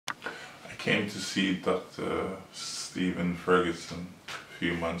came to see Dr. Stephen Ferguson a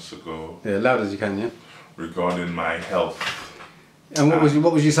few months ago. Yeah, loud as you can, yeah. Regarding my health. And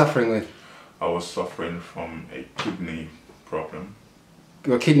what was you suffering with? I was suffering from a kidney problem.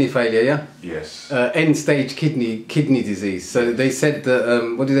 Your kidney failure, yeah? Yes. End-stage kidney disease. So they said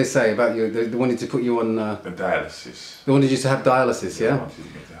that, what did they say about you? They wanted to put you on... the dialysis. They wanted you to have dialysis, yeah? Wanted me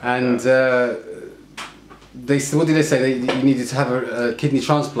to have dialysis. What did they say? You needed to have a kidney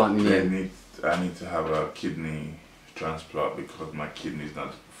transplant in the end? I need to have a kidney transplant because my kidney is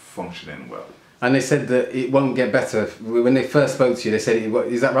not functioning well. And they said that it won't get better. When they first spoke to you, they said,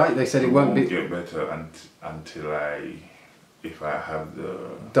 is that right? They said it won't get better until if I have the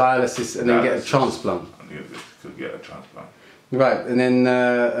dialysis and then get a transplant. Could get a transplant. Right, and then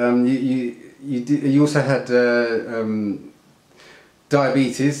you also had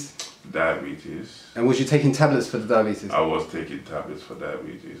diabetes. Diabetes. And was you taking tablets for the diabetes? I was taking tablets for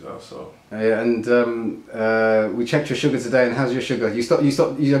diabetes also. And we checked your sugar today, and how's your sugar? Are you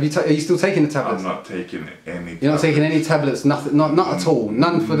still taking the tablets? I'm not taking any. You're not taking any tablets, nothing, not at all.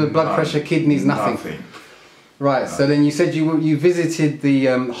 None for the blood pressure, kidneys, nothing. Nothing. Right. So then you said you visited the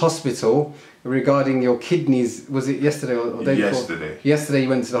hospital regarding your kidneys. Was it yesterday or day before? Yesterday. Yesterday you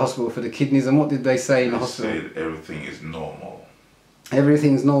went to the hospital for the kidneys, and what did they say in the hospital? They said everything is normal.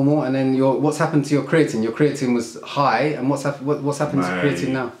 Everything's normal, and then what's happened to your creatine? Your creatine was high, and what's happened to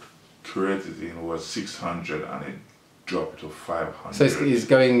creatine now? Creatine was 600 and it dropped to 500. So it's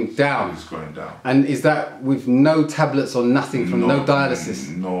going down. It's going down. And is that with no tablets or nothing from no dialysis?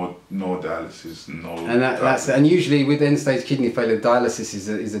 No dialysis, no. And and usually with end-stage kidney failure, dialysis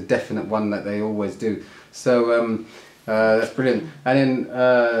is a definite one that they always do. So that's brilliant. And then.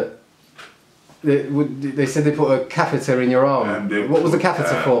 They said they put a catheter in your arm. What was the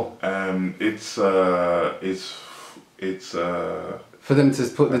catheter for? It's for them to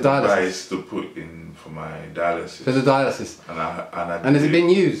put the dialysis. To put in for my dialysis. For the dialysis. And has it been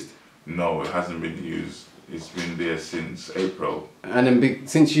used? No, it hasn't been used. It's been there since April. And then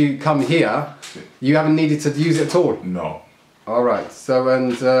since you come here, you haven't needed to use it at all? No. All right. So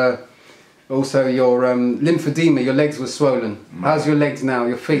also your lymphedema, your legs were swollen. How's your legs now,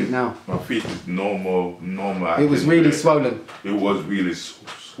 your feet now? My feet is normal. It was really swollen? It was really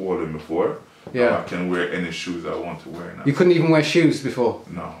swollen before. Yeah. I can wear any shoes I want to wear now. You couldn't even wear shoes before?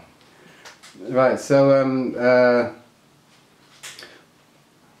 No. Right, so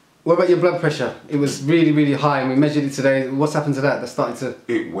what about your blood pressure? It was really, really high and we measured it today. What's happened to that? That started to...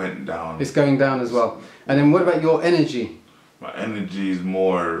 It went down. It's going down as well. And then what about your energy? My energy is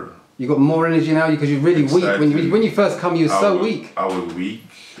more... You got more energy now because you're really weak. When you first come, you were so weak. I was weak.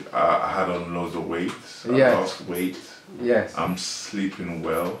 I had on loads of weight. I lost weight. Yes. I'm sleeping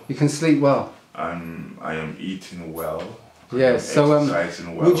well. You can sleep well. I am eating well. Yes. So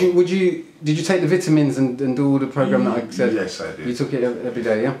exercising well. Did you take the vitamins and do all the program that I said? Yes, I did. You took it every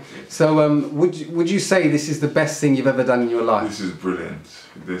day, yeah. So would you say this is the best thing you've ever done in your life? This is brilliant.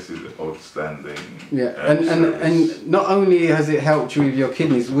 This is outstanding. Yeah, and not only has it helped you with your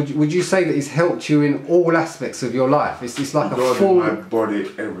kidneys, would you say that it's helped you in all aspects of your life? It's like a full... My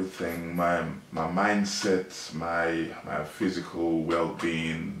body, everything, my mindset, my physical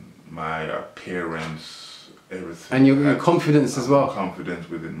well-being, my appearance, everything. And your confidence as well. Confidence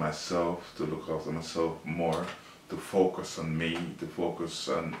within myself, to look after myself more, to focus on me, to focus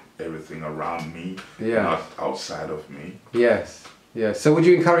on everything around me, not outside of me. Yes. Yeah. So would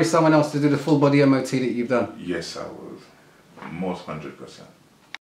you encourage someone else to do the full body MOT that you've done? Yes, I would. Most 100%.